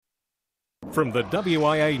From the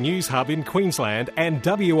WIA News Hub in Queensland and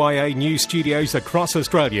WIA News Studios across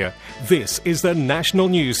Australia, this is the National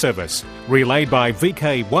News Service, relayed by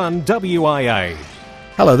VK1 WIA.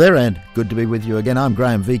 Hello there and good to be with you again. I'm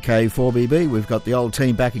Graham, VK4BB. We've got the old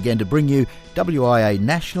team back again to bring you WIA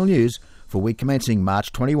National News for week commencing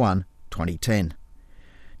March 21, 2010.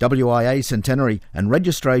 WIA Centenary and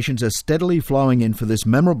registrations are steadily flowing in for this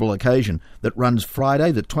memorable occasion that runs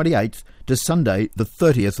Friday the 28th to Sunday the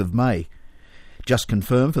 30th of May. Just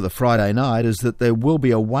confirmed for the Friday night is that there will be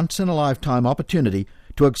a once-in-a-lifetime opportunity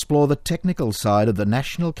to explore the technical side of the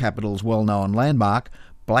National Capital's well-known landmark,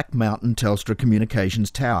 Black Mountain Telstra Communications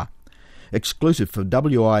Tower. Exclusive for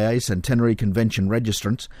WIA Centenary Convention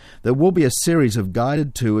registrants, there will be a series of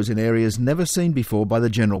guided tours in areas never seen before by the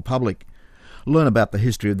general public. Learn about the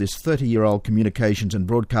history of this 30-year-old communications and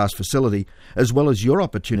broadcast facility, as well as your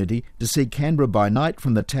opportunity to see Canberra by night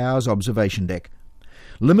from the tower's observation deck.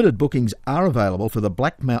 Limited bookings are available for the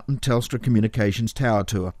Black Mountain Telstra Communications Tower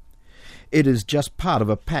Tour. It is just part of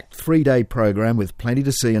a packed 3-day program with plenty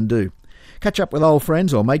to see and do. Catch up with old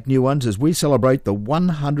friends or make new ones as we celebrate the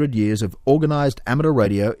 100 years of organised amateur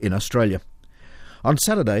radio in Australia. On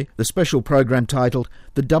Saturday, the special program titled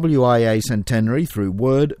The WIA Centenary Through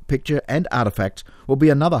Word, Picture and Artefacts will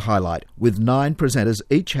be another highlight, with 9 presenters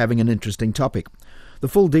each having an interesting topic. The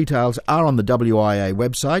full details are on the WIA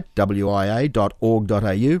website,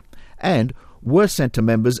 wia.org.au, and were sent to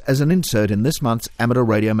members as an insert in this month's Amateur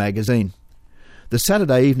Radio magazine. The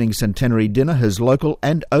Saturday evening centenary dinner has local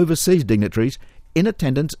and overseas dignitaries in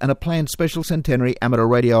attendance and a planned special centenary amateur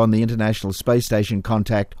radio on the International Space Station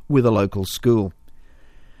contact with a local school.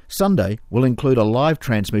 Sunday will include a live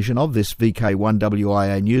transmission of this VK1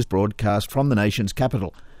 WIA news broadcast from the nation's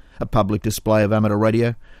capital, a public display of amateur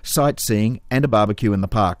radio, sightseeing and a barbecue in the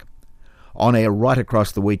park. On air right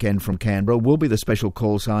across the weekend from Canberra will be the special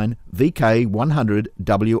call sign VK100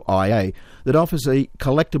 WIA that offers a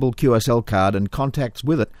collectible QSL card, and contacts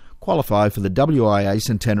with it qualify for the WIA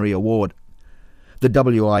Centenary Award. The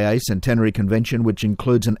WIA Centenary Convention, which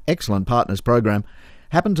includes an excellent partners program,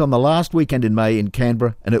 happens on the last weekend in May in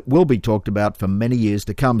Canberra, and it will be talked about for many years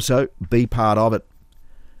to come, so be part of it.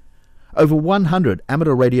 Over 100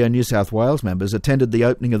 Amateur Radio New South Wales members attended the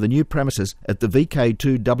opening of the new premises at the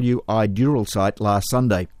VK2WI Dural site last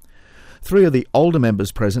Sunday. 3 of the older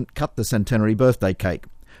members present cut the centenary birthday cake: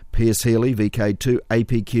 Pierce Healy, VK2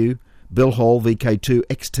 APQ, Bill Hall, VK2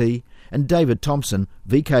 XT, and David Thompson,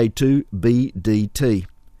 VK2 BDT.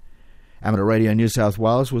 Amateur Radio New South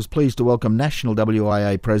Wales was pleased to welcome National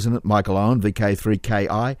WIA President Michael Owen,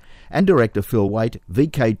 VK3KI, and Director Phil Waite,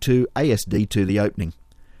 VK2 ASD, to the opening.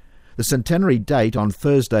 The centenary date on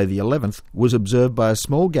Thursday the 11th was observed by a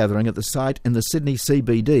small gathering at the site in the Sydney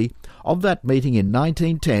CBD of that meeting in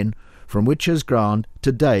 1910, from which has grown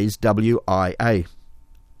today's WIA.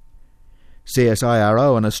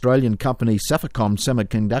 CSIRO and Australian company Safacom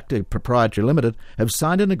Semiconductor Proprietary Limited have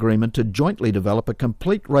signed an agreement to jointly develop a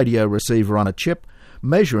complete radio receiver on a chip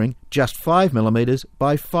measuring just 5mm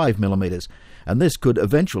by 5mm, and this could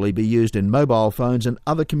eventually be used in mobile phones and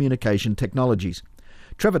other communication technologies.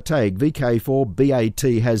 Trevor Tague,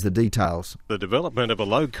 VK4BAT, has the details. The development of a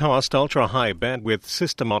low-cost, ultra-high bandwidth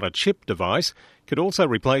system-on-a-chip device could also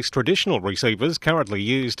replace traditional receivers currently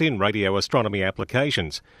used in radio astronomy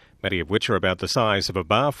applications, many of which are about the size of a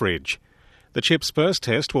bar fridge. The chip's first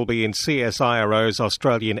test will be in CSIRO's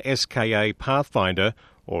Australian SKA Pathfinder,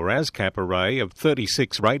 or ASCAP, array of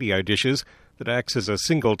 36 radio dishes that acts as a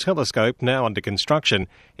single telescope now under construction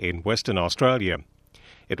in Western Australia.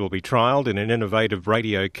 It will be trialled in an innovative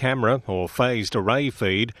radio camera or phased array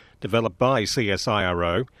feed developed by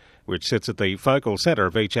CSIRO, which sits at the focal centre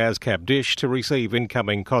of each ASCAP dish to receive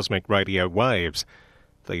incoming cosmic radio waves.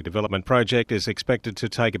 The development project is expected to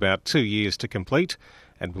take about 2 years to complete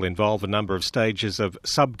and will involve a number of stages of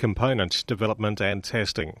sub-component development and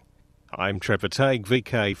testing. I'm Trevor Tague,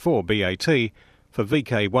 VK4BAT, for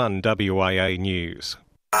VK1 WIA News.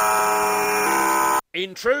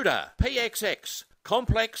 Intruder PXX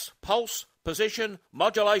Complex Pulse Position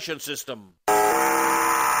Modulation System.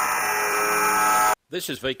 This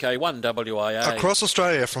is VK1 WIA. Across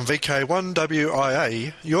Australia from VK1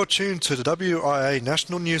 WIA, you're tuned to the WIA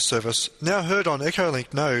National News Service, now heard on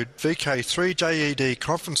Echolink node VK3JED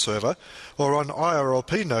conference server or on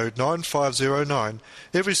IRLP node 9509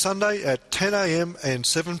 every Sunday at 10 a.m. and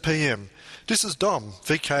 7 p.m. This is Dom,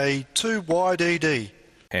 VK2YDD.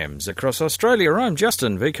 Hams across Australia, I'm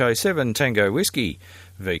Justin, VK7 Tango Whiskey.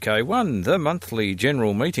 VK1, the monthly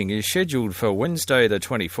general meeting is scheduled for Wednesday the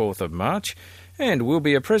 24th of March, and will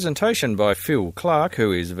be a presentation by Phil Clark,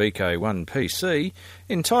 who is VK1PC,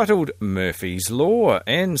 entitled Murphy's Law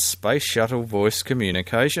and Space Shuttle Voice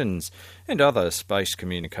Communications and other space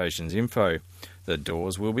communications info. The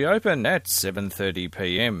doors will be open at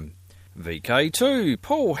 7:30pm. VK2,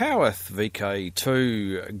 Paul Howarth,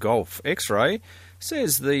 VK2 Golf X-Ray,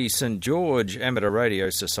 says the St George Amateur Radio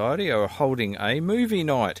Society are holding a movie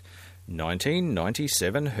night,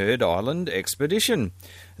 1997 Heard Island Expedition.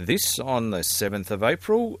 This on the 7th of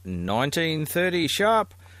April, 19:30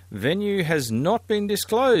 sharp. Venue has not been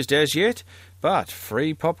disclosed as yet, but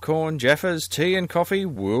free popcorn, jaffas, tea and coffee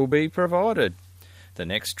will be provided. The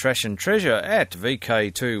next Trash and Treasure at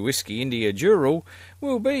VK2 Whiskey India Dural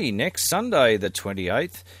will be next Sunday the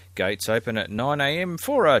 28th. Gates open at 9am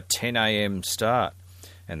for a 10am start.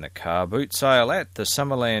 And the car boot sale at the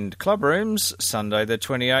Summerland Club Rooms, Sunday the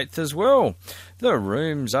 28th as well. The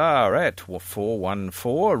rooms are at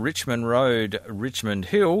 414 Richmond Road, Richmond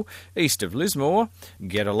Hill, east of Lismore.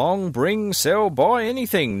 Get along, bring, sell, buy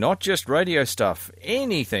anything, not just radio stuff,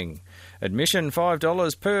 anything. Admission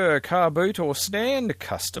 $5 per car boot or stand.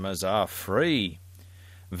 Customers are free.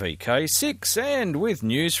 VK6, and with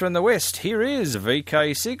news from the West, here is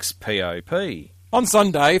VK6 POP. On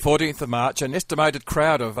Sunday, 14th of March, an estimated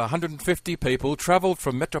crowd of 150 people travelled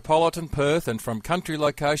from metropolitan Perth and from country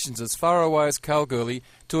locations as far away as Kalgoorlie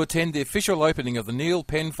to attend the official opening of the Neil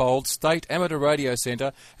Penfold State Amateur Radio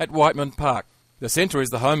Centre at Whiteman Park. The centre is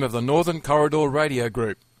the home of the Northern Corridor Radio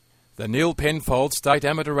Group. The Neil Penfold State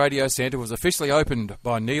Amateur Radio Centre was officially opened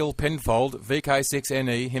by Neil Penfold,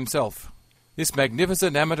 VK6NE himself. This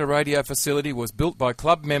magnificent amateur radio facility was built by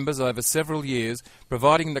club members over several years,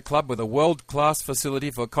 providing the club with a world-class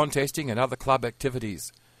facility for contesting and other club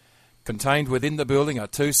activities. Contained within the building are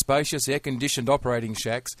two spacious air-conditioned operating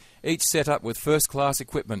shacks, each set up with first-class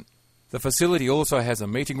equipment. The facility also has a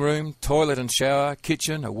meeting room, toilet and shower,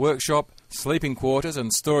 kitchen, a workshop, sleeping quarters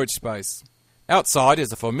and storage space. Outside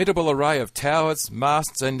is a formidable array of towers,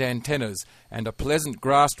 masts and antennas, and a pleasant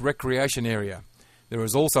grassed recreation area. There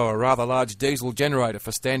is also a rather large diesel generator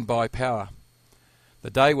for standby power. The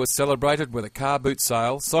day was celebrated with a car boot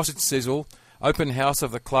sale, sausage sizzle, open house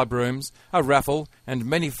of the club rooms, a raffle and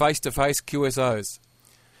many face-to-face QSOs.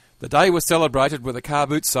 The day was celebrated with a car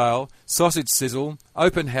boot sale, sausage sizzle,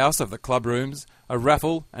 open house of the club rooms, a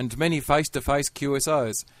raffle and many face-to-face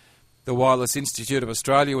QSOs. The Wireless Institute of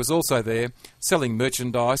Australia was also there, selling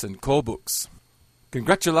merchandise and call books.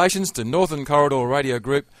 Congratulations to Northern Corridor Radio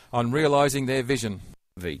Group on realising their vision.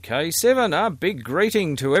 VK7, a big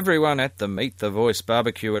greeting to everyone at the Meet the Voice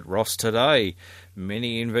barbecue at Ross today.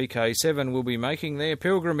 Many in VK7 will be making their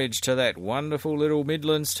pilgrimage to that wonderful little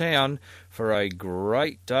Midlands town for a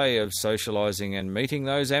great day of socialising and meeting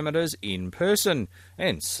those amateurs in person.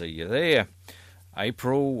 And see you there.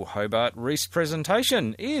 April Hobart Reese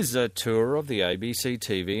presentation is a tour of the ABC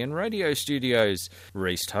TV and radio studios.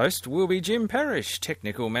 Reese host will be Jim Parrish,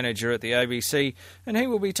 technical manager at the ABC, and he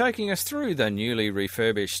will be taking us through the newly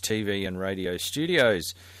refurbished TV and radio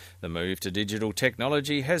studios. The move to digital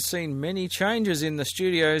technology has seen many changes in the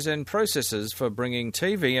studios and processes for bringing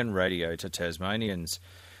TV and radio to Tasmanians.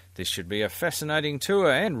 This should be a fascinating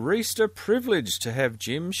tour, and Reese a privilege to have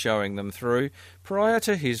Jim showing them through prior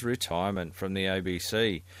to his retirement from the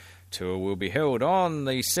ABC. Tour will be held on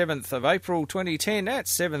the 7th of April 2010 at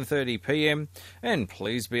 7:30pm, and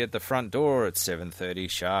please be at the front door at 7:30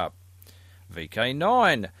 sharp.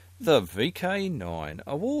 VK9, the VK9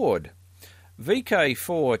 Award.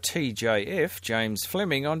 VK4 TJF James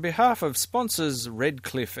Fleming, on behalf of sponsors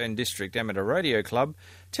Redcliffe and District Amateur Radio Club,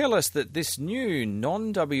 tell us that this new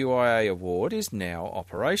non-WIA award is now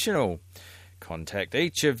operational. Contact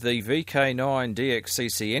each of the VK9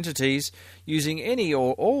 DXCC entities using any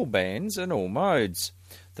or all bands and all modes.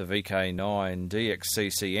 The VK9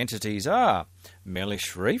 DXCC entities are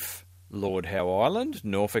Mellish Reef, Lord Howe Island,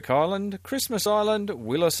 Norfolk Island, Christmas Island,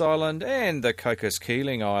 Willis Island and the Cocos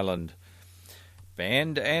Keeling Island.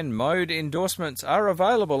 Band and mode endorsements are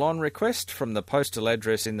available on request from the postal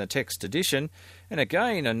address in the text edition, and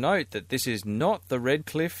again a note that this is not the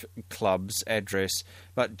Redcliffe Club's address,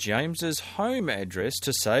 but James's home address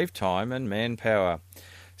to save time and manpower.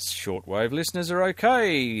 Shortwave listeners are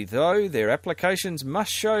okay, though their applications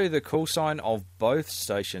must show the call sign of both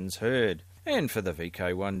stations heard. And for the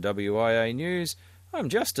VK1 WIA News, I'm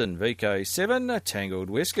Justin, VK7 Tangled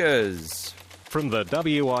Whiskers. From the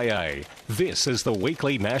WIA, this is the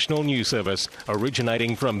weekly national news service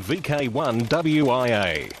originating from VK1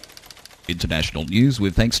 WIA. International news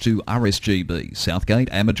with thanks to RSGB, Southgate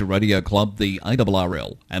Amateur Radio Club, the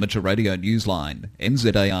ARRL, Amateur Radio Newsline,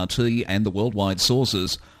 NZART and the worldwide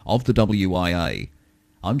sources of the WIA.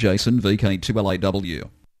 I'm Jason, VK2LAW.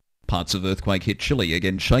 Parts of earthquake hit Chile,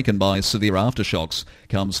 again shaken by severe aftershocks,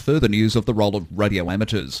 comes further news of the role of radio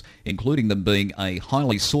amateurs, including them being a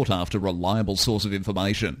highly sought-after, reliable source of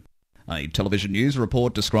information. A television news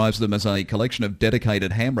report describes them as a collection of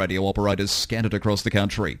dedicated ham radio operators scattered across the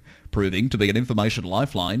country, proving to be an information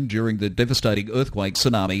lifeline during the devastating earthquake,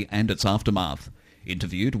 tsunami and its aftermath.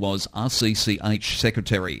 Interviewed was RCCH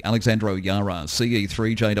Secretary Alexandro Yara,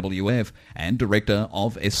 CE3JWF, and Director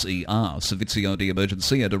of SER, Servizio de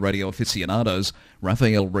Emergencia de Radio Aficionados,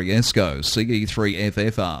 Rafael Riesco,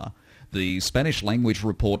 CE3FFR. The Spanish-language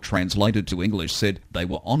report translated to English said they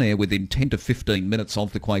were on air within 10 to 15 minutes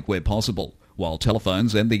of the quake where possible. While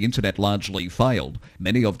telephones and the internet largely failed,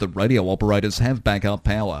 many of the radio operators have backup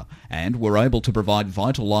power and were able to provide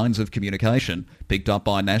vital lines of communication picked up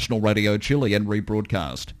by National Radio Chile and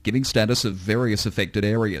rebroadcast, giving status of various affected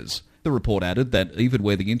areas. The report added that even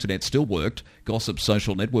where the internet still worked, gossip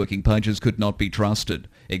social networking pages could not be trusted,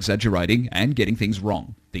 exaggerating and getting things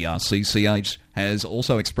wrong. The RCCH has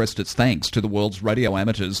also expressed its thanks to the world's radio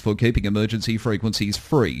amateurs for keeping emergency frequencies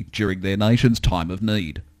free during their nation's time of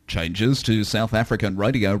need. Changes to South African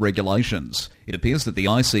radio regulations. It appears that the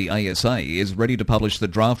ICASA is ready to publish the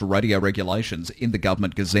draft radio regulations in the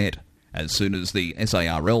Government Gazette. As soon as the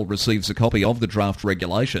SARL receives a copy of the draft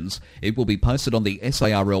regulations, it will be posted on the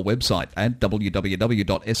SARL website at www.sarl.org.za.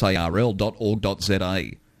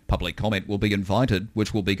 Public comment will be invited,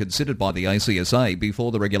 which will be considered by the ACSA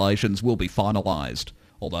before the regulations will be finalised.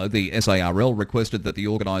 Although the SARL requested that the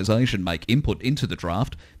organisation make input into the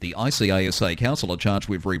draft, the ICASA councillor charged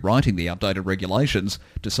with rewriting the updated regulations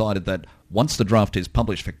decided that once the draft is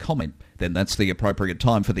published for comment, then that's the appropriate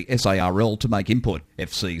time for the SARL to make input.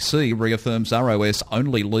 FCC reaffirms ROS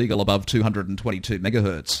only legal above 222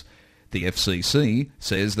 MHz. The FCC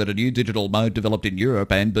says that a new digital mode developed in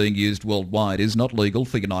Europe and being used worldwide is not legal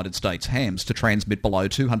for United States hams to transmit below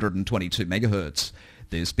 222 MHz.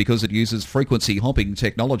 This because it uses frequency hopping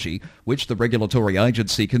technology, which the regulatory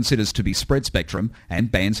agency considers to be spread spectrum,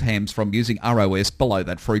 and bans hams from using ROS below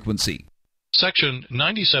that frequency. Section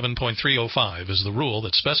 97.305 is the rule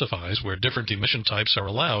that specifies where different emission types are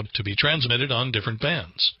allowed to be transmitted on different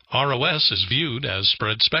bands. ROS is viewed as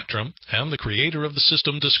spread spectrum, and the creator of the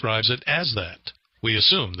system describes it as that. We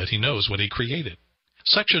assume that he knows what he created.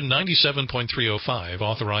 Section 97.305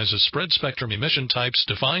 authorizes spread spectrum emission types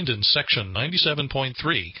defined in Section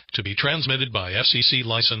 97.3 to be transmitted by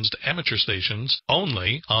FCC-licensed amateur stations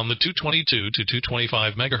only on the 222 to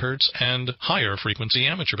 225 MHz and higher frequency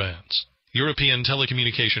amateur bands. European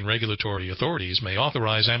telecommunication regulatory authorities may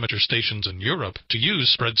authorize amateur stations in Europe to use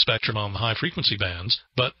spread spectrum on the high-frequency bands,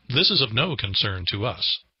 but this is of no concern to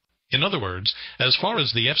us. In other words, as far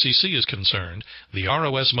as the FCC is concerned, the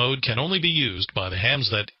ROS mode can only be used by the hams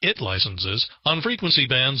that it licenses on frequency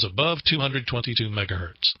bands above 222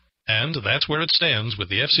 MHz. And that's where it stands with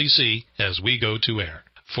the FCC as we go to air.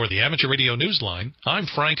 For the Amateur Radio Newsline, I'm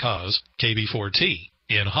Frank Haas, KB4T,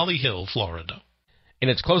 in Holly Hill, Florida. In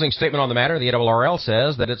its closing statement on the matter, the ARRL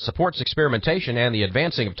says that it supports experimentation and the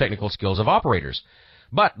advancing of technical skills of operators.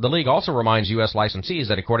 But the League also reminds U.S. licensees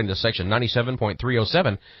that according to Section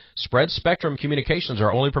 97.307, spread spectrum communications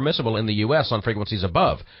are only permissible in the U.S. on frequencies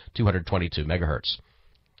above 222 MHz.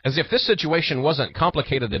 As if this situation wasn't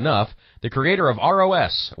complicated enough, the creator of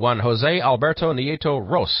ROS, one Jose Alberto Nieto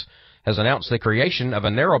Ros, has announced the creation of a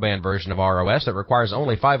narrowband version of ROS that requires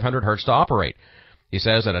only 500 Hz to operate. He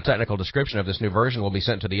says that a technical description of this new version will be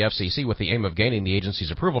sent to the FCC with the aim of gaining the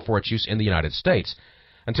agency's approval for its use in the United States.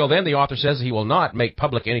 Until then, the author says he will not make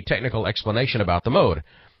public any technical explanation about the mode.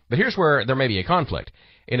 But here's where there may be a conflict.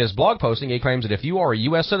 In his blog posting, he claims that if you are a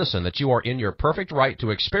U.S. citizen, that you are in your perfect right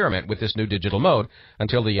to experiment with this new digital mode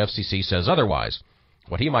until the FCC says otherwise.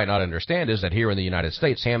 What he might not understand is that here in the United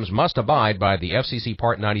States, hams must abide by the FCC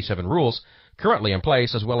Part 97 rules currently in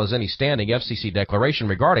place, as well as any standing FCC declaration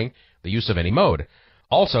regarding the use of any mode.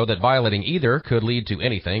 Also, that violating either could lead to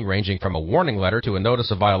anything ranging from a warning letter to a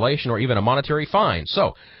notice of violation or even a monetary fine.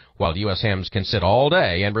 So, while U.S. hams can sit all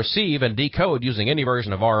day and receive and decode using any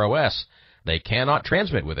version of ROS, they cannot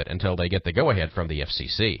transmit with it until they get the go-ahead from the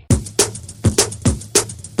FCC.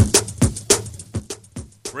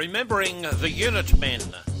 Remembering the Unit Men.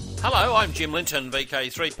 Hello, I'm Jim Linton,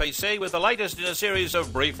 VK3PC, with the latest in a series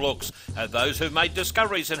of brief looks at those who've made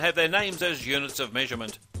discoveries and have their names as units of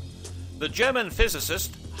measurement. The German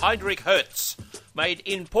physicist Heinrich Hertz made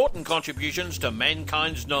important contributions to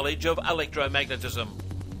mankind's knowledge of electromagnetism.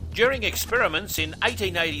 During experiments in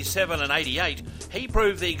 1887 and 88, he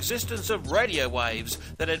proved the existence of radio waves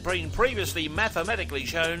that had been previously mathematically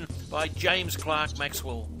shown by James Clerk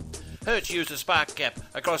Maxwell. Hertz used a spark gap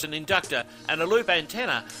across an inductor and a loop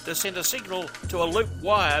antenna to send a signal to a loop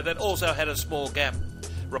wire that also had a small gap.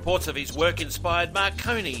 Reports of his work inspired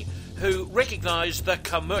Marconi, who recognised the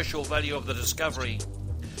commercial value of the discovery.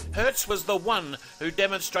 Hertz was the one who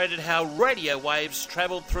demonstrated how radio waves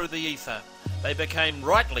travelled through the ether. They became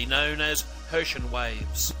rightly known as Hertzian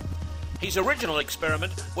waves. His original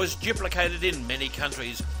experiment was duplicated in many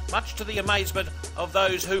countries, much to the amazement of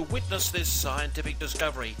those who witnessed this scientific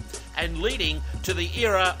discovery, and leading to the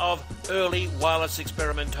era of early wireless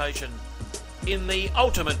experimentation. In the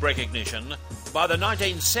ultimate recognition, by the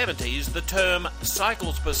 1970s, the term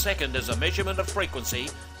cycles per second as a measurement of frequency,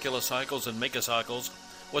 kilocycles and megacycles,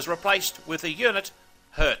 was replaced with the unit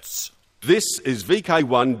Hertz. This is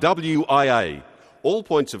VK1WIA. All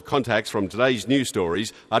points of contacts from today's news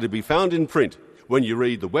stories are to be found in print when you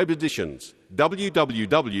read the web editions,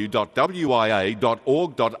 www.wia.org.au.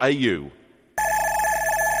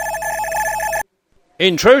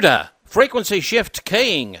 Intruder, frequency shift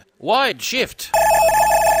keying, wide shift.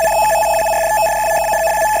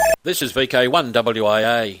 This is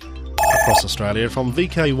VK1WIA. Across Australia from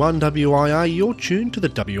VK1WIA, you're tuned to the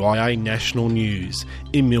WIA National News.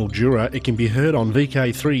 In Mildura, it can be heard on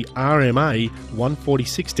VK3 RMA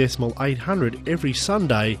 146.800 every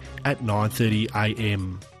Sunday at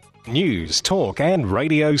 9:30am. News, talk and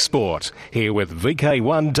radio sport. Here with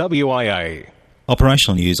VK1WIA.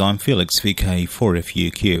 Operational news, I'm Felix,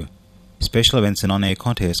 VK4FUQ. Special events and on-air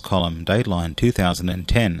contest column, Dateline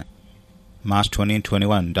 2010. March 20 and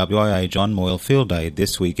 21, WIA John Moyle Field Day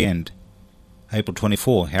this weekend. April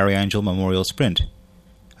 24, Harry Angel Memorial Sprint.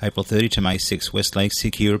 April 30 to May 6, Westlake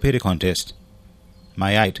CQ Repeater Contest.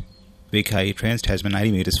 May 8, VK Trans-Tasman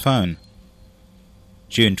 80 metres phone.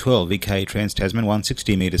 June 12, VK Trans-Tasman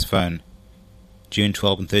 160 metres phone. June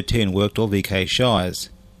 12 and 13, Worked All VK Shires.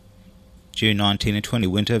 June 19 and 20,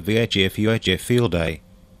 Winter VHF UHF Field Day.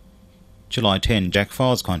 July 10, Jack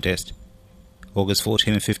Files Contest. August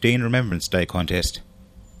 14 and 15, Remembrance Day Contest.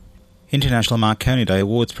 International Marconi Day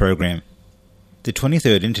Awards Program. The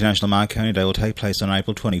 23rd International Marconi Day will take place on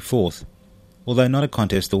April 24th. Although not a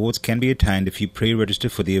contest, awards can be attained if you pre-register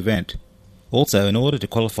for the event. Also, in order to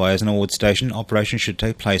qualify as an award station, operations should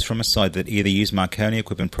take place from a site that either used Marconi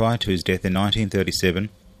equipment prior to his death in 1937,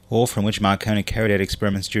 or from which Marconi carried out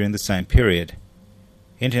experiments during the same period.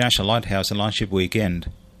 International Lighthouse and Lightship Weekend.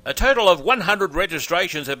 A total of 100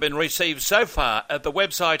 registrations have been received so far at the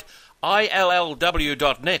website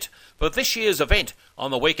illw.net for this year's event on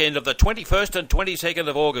the weekend of the 21st and 22nd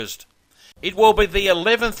of August. It will be the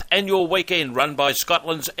 11th annual weekend run by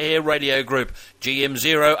Scotland's Air Radio Group,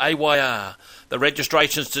 GM0AYR. The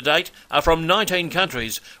registrations to date are from 19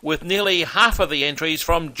 countries, with nearly half of the entries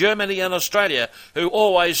from Germany and Australia, who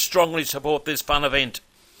always strongly support this fun event.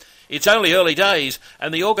 It's only early days,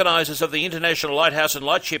 and the organisers of the International Lighthouse and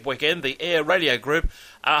Lightship Weekend, the Air Radio Group,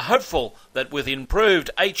 are hopeful that with improved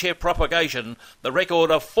HF propagation, the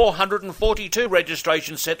record of 442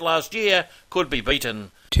 registrations set last year could be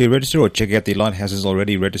beaten. To register or check out the lighthouses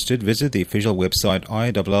already registered, visit the official website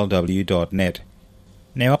illw.net.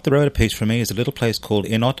 Now up the road a piece from me is a little place called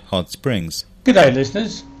Inot Hot Springs. G'day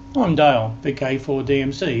listeners, I'm Dale,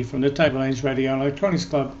 VK4DMC from the Tablelands Radio and Electronics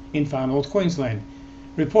Club in Far North Queensland.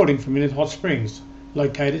 Reporting from Inot Hot Springs,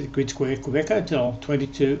 located at Grid Square, Quebec Hotel,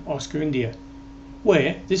 22 Oscar, India,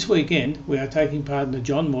 where this weekend we are taking part in the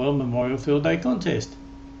John Moyle Memorial Field Day contest.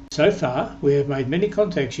 So far, we have made many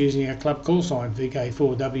contacts using our club call sign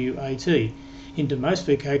VK4WAT into most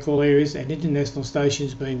VK call areas and international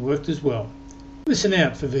stations being worked as well. Listen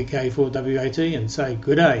out for VK4WAT and say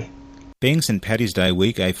good day. Being St Paddy's Day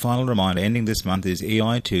week, a final reminder ending this month is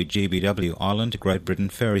EI2 GBW Ireland to Great Britain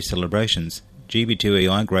Ferry Celebrations.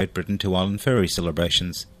 GB2EI Great Britain to Ireland Ferry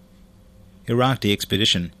Celebrations. Iraq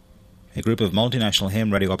De-Expedition. A group of multinational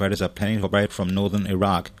ham radio operators are planning to operate from northern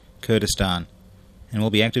Iraq, Kurdistan, and will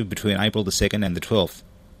be active between April the 2nd and the 12th.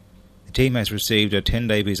 The team has received a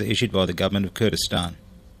 10-day visa issued by the government of Kurdistan.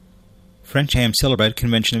 French Ham Celebrate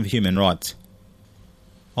Convention of Human Rights.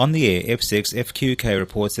 On the air, F6 FQK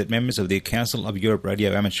reports that members of the Council of Europe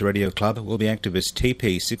Radio Amateur Radio Club will be active as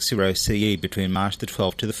TP60CE between March the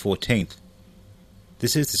 12th to the 14th.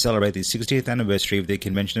 This is to celebrate the 60th anniversary of the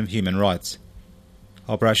Convention of Human Rights.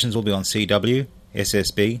 Operations will be on CW,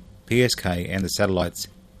 SSB, PSK and the satellites.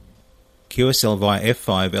 QSL via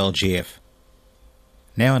F5 LGF.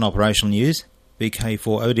 Now in operational news,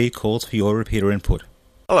 VK4OD calls for your repeater input.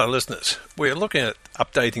 Hello listeners, we're looking at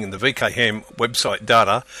updating the VK Ham website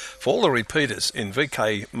data for all the repeaters in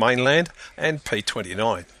VK Mainland and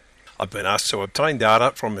P29. I've been asked to obtain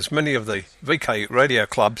data from as many of the VK radio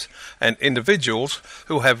clubs and individuals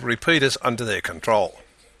who have repeaters under their control.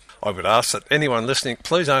 I would ask that anyone listening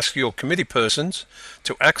please ask your committee persons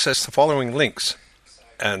to access the following links,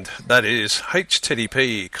 and that is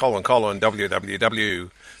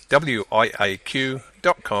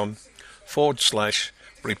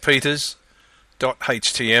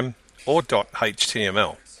http://www.wiaq.com/repeaters.htm or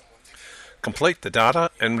 .html. Complete the data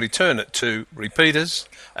and return it to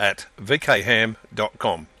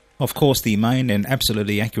repeaters@vkham.com. Of course, the main and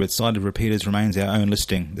absolutely accurate site of Repeaters remains our own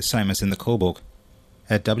listing, the same as in the call book,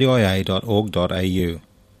 at wia.org.au.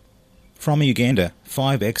 From Uganda,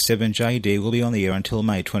 5X7JD will be on the air until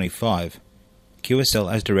May 25.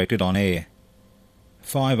 QSL as directed on air.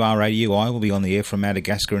 5RAUI will be on the air from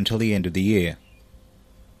Madagascar until the end of the year.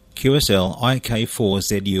 QSL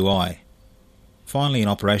IK4ZUI. Finally, in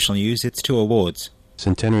operational news, it's 2 awards.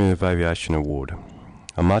 Centenary of Aviation Award.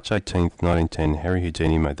 On March 18, 1910, Harry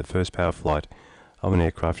Houdini made the first power flight of an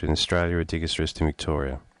aircraft in Australia at Diggers Rest in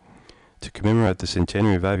Victoria. To commemorate the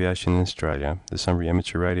Centenary of Aviation in Australia, the Sunbury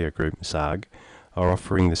Amateur Radio Group, SARG, are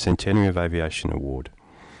offering the Centenary of Aviation Award.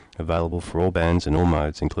 Available for all bands and all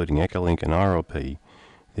modes, including Echolink and RLP,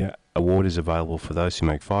 the award is available for those who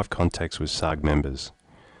make 5 contacts with SARG members.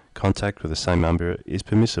 Contact with the same number is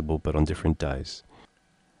permissible, but on different days.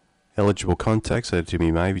 Eligible contacts are to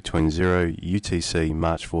be made between 0 UTC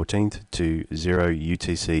March 14th to 0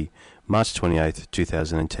 UTC March 28th,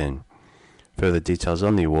 2010. Further details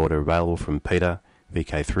on the award are available from Peter,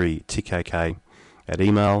 VK3TKK, at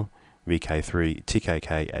email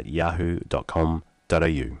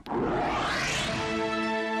vk3tkk@yahoo.com.au.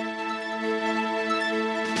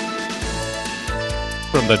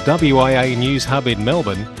 From the WIA News Hub in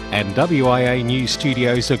Melbourne and WIA News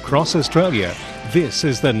Studios across Australia, this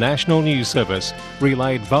is the National News Service,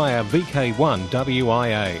 relayed via VK1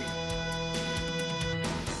 WIA.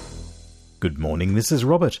 Good morning, this is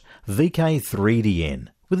Robert, VK3DN,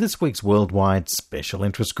 with this week's Worldwide Special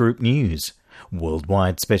Interest Group news.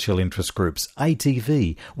 Worldwide Special Interest Groups,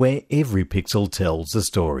 ATV, where every pixel tells a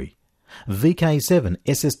story. VK7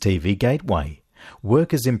 SSTV Gateway.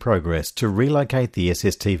 Work is in progress to relocate the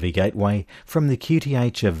SSTV gateway from the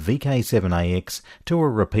QTH of VK7AX to a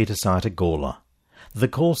repeater site at Gawler. The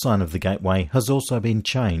call sign of the gateway has also been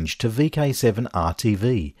changed to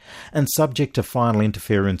VK7RTV, and subject to final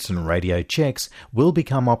interference and radio checks, will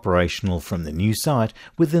become operational from the new site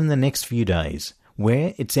within the next few days,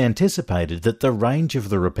 where it's anticipated that the range of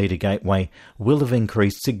the repeater gateway will have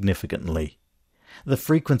increased significantly. The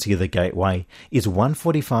frequency of the gateway is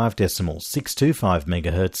 145.625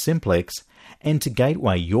 MHz simplex, and to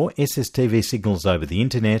gateway your SSTV signals over the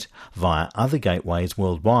internet via other gateways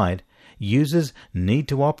worldwide, users need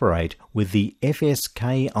to operate with the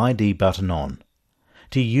FSK-ID button on.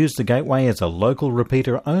 To use the gateway as a local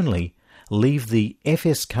repeater only, leave the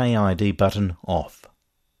FSK-ID button off.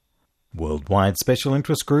 Worldwide Special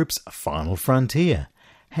Interest Group's Final Frontier.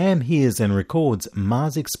 Ham hears and records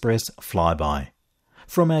Mars Express flyby.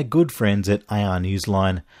 From our good friends at AR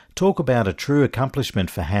Newsline, talk about a true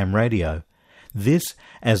accomplishment for ham radio. This,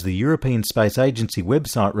 as the European Space Agency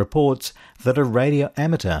website reports that a radio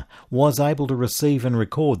amateur was able to receive and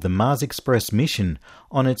record the Mars Express mission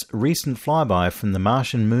on its recent flyby from the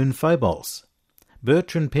Martian moon Phobos.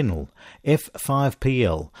 Bertrand Pinel,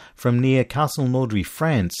 F5PL, from near Castelnaudary,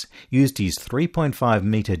 France, used his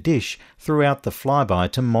 3.5-metre dish throughout the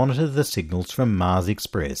flyby to monitor the signals from Mars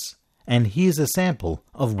Express. And here's a sample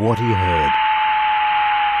of what he heard.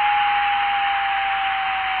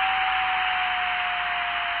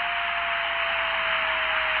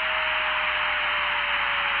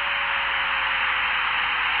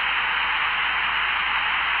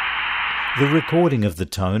 The recording of the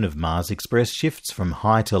tone of Mars Express shifts from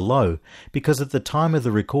high to low because at the time of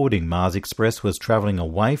the recording Mars Express was travelling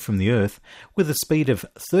away from the Earth with a speed of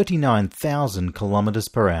 39,000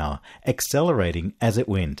 km per hour, accelerating as it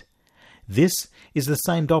went. This is the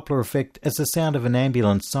same Doppler effect as the sound of an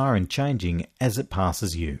ambulance siren changing as it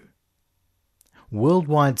passes you.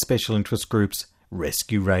 Worldwide Special Interest Groups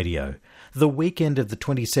Rescue Radio. The weekend of the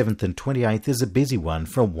 27th and 28th is a busy one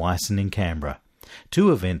for Wyson in Canberra.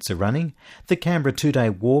 2 events are running, the Canberra 2-day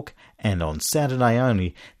walk and on Saturday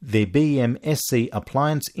only, the BMSC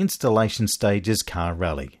Appliance Installation Stages Car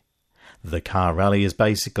Rally. The car rally is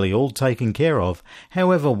basically all taken care of,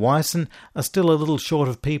 however Wyson are still a little short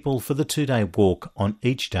of people for the 2-day walk on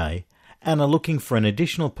each day and are looking for an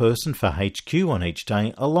additional person for HQ on each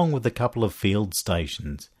day along with a couple of field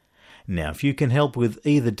stations. Now if you can help with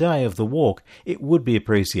either day of the walk it would be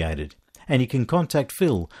appreciated, and you can contact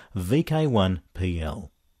Phil, VK1PL.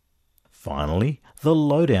 Finally, the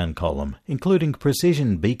lowdown column, including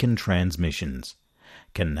precision beacon transmissions.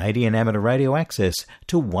 Canadian amateur radio access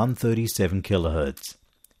to 137 kHz.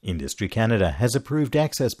 Industry Canada has approved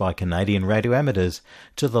access by Canadian radio amateurs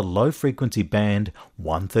to the low-frequency band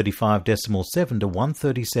 135.7 to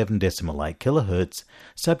 137.8 kHz,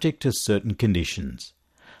 subject to certain conditions.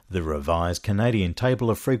 The revised Canadian Table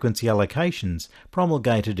of Frequency Allocations,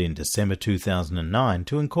 promulgated in December 2009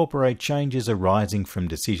 to incorporate changes arising from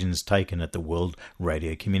decisions taken at the World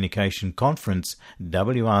Radio Communication Conference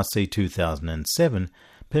WRC 2007,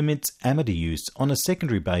 permits amateur use on a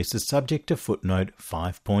secondary basis subject to footnote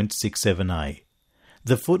 5.67a.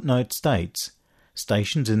 The footnote states,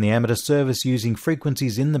 stations in the amateur service using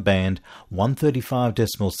frequencies in the band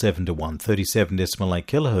 135.7 to 137.8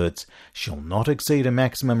 kHz shall not exceed a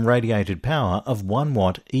maximum radiated power of 1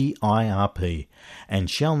 watt EIRP and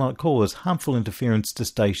shall not cause harmful interference to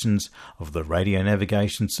stations of the radio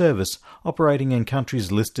navigation service operating in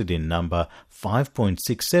countries listed in number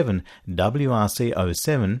 5.67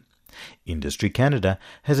 WRC07. Industry Canada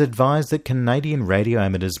has advised that Canadian radio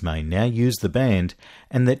amateurs may now use the band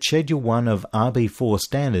and that Schedule 1 of RB4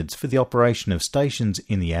 standards for the operation of stations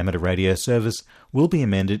in the amateur radio service will be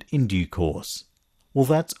amended in due course. Well,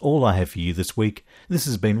 that's all I have for you this week. This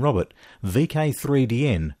has been Robert,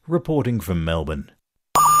 VK3DN, reporting from Melbourne.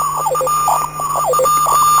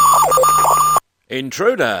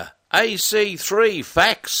 Intruder, AC3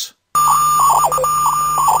 fax.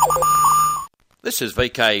 This is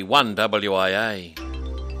VK1WIA.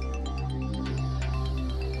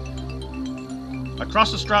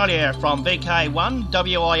 Across Australia from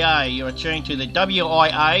VK1WIA, you are tuned to the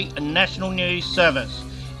WIA National News Service.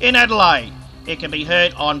 In Adelaide, it can be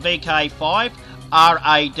heard on VK5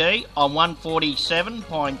 RAD on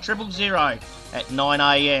 147.000 at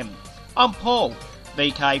 9am. I'm Paul,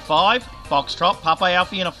 VK5 Foxtrot Papa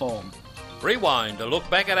Alpha Uniform. Rewind, a look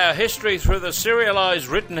back at our history through the serialised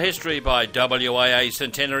written history by WIA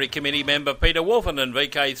Centenary Committee member Peter Wolfen and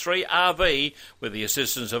VK3RV, with the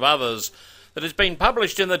assistance of others, that has been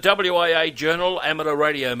published in the WIA Journal Amateur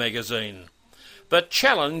Radio Magazine. The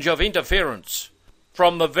Challenge of Interference.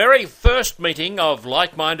 From the very first meeting of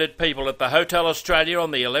like-minded people at the Hotel Australia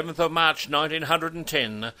on the 11th of March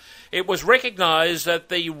 1910, it was recognised that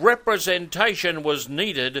the representation was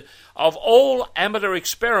needed of all amateur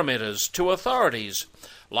experimenters to authorities.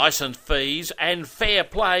 Licence fees and fair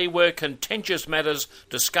play were contentious matters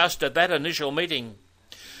discussed at that initial meeting.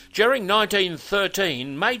 During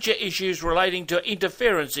 1913, major issues relating to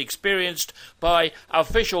interference experienced by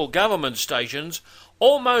official government stations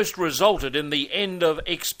almost resulted in the end of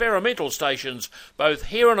experimental stations, both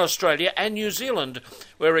here in Australia and New Zealand,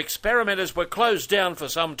 where experimenters were closed down for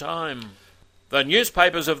some time. The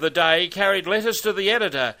newspapers of the day carried letters to the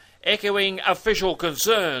editor, echoing official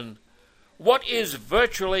concern. What is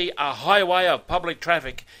virtually a highway of public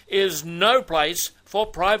traffic is no place for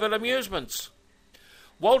private amusements.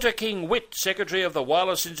 Walter King-Witt, Secretary of the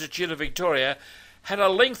Wireless Institute of Victoria, had a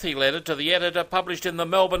lengthy letter to the editor published in the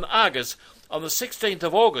Melbourne Argus on the 16th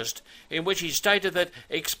of August, in which he stated that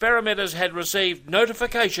experimenters had received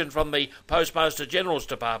notification from the Postmaster General's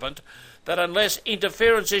Department that unless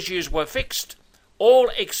interference issues were fixed,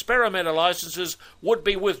 all experimenter licences would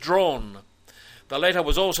be withdrawn. The letter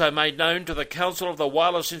was also made known to the Council of the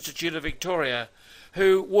Wireless Institute of Victoria,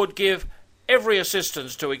 who would give every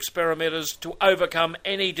assistance to experimenters to overcome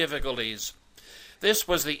any difficulties. This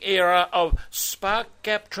was the era of spark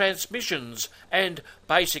gap transmissions and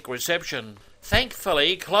basic reception.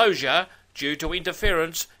 Thankfully, closure, due to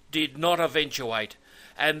interference, did not eventuate,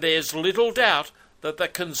 and there's little doubt that the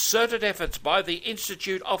concerted efforts by the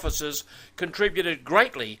Institute officers contributed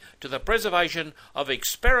greatly to the preservation of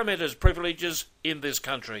experimenters' privileges in this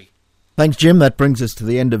country. Thanks, Jim. That brings us to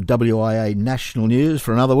the end of WIA National News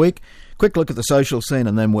for another week. Quick look at the social scene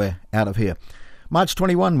and then we're out of here. March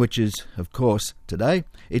 21, which is, of course, today,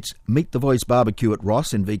 it's Meet the Voice Barbecue at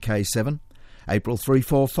Ross in VK7. April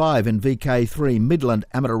 3-4-5 in VK3, Midland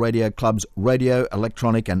Amateur Radio Club's Radio,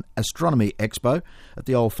 Electronic and Astronomy Expo at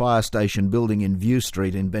the old fire station building in View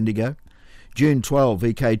Street in Bendigo. June 12,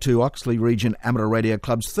 VK2 Oxley Region Amateur Radio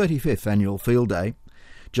Club's 35th Annual Field Day.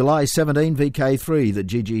 July 17, VK3, the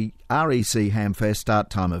GGREC Hamfest, start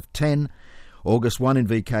time of 10. August 1 in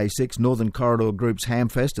VK6, Northern Corridor Group's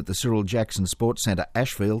Hamfest at the Cyril Jackson Sports Centre,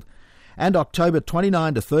 Ashfield. And October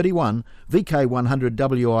 29 to 31, VK100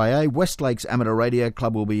 WIA Westlakes Amateur Radio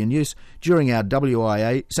Club will be in use during our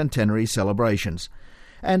WIA centenary celebrations.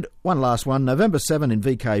 And one last one, November 7 in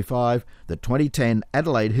VK5, the 2010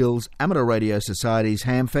 Adelaide Hills Amateur Radio Society's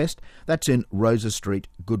Hamfest. That's in Rosa Street,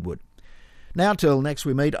 Goodwood. Now till next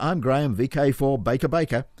we meet, I'm Graham, VK4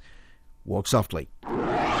 Baker. Walk softly.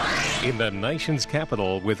 In the nation's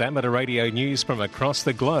capital, with amateur radio news from across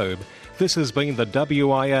the globe, this has been the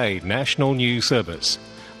WIA National News Service.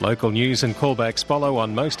 Local news and callbacks follow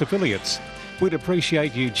on most affiliates. We'd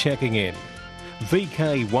appreciate you checking in.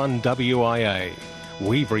 VK1WIA.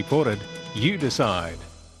 We've reported, you decide.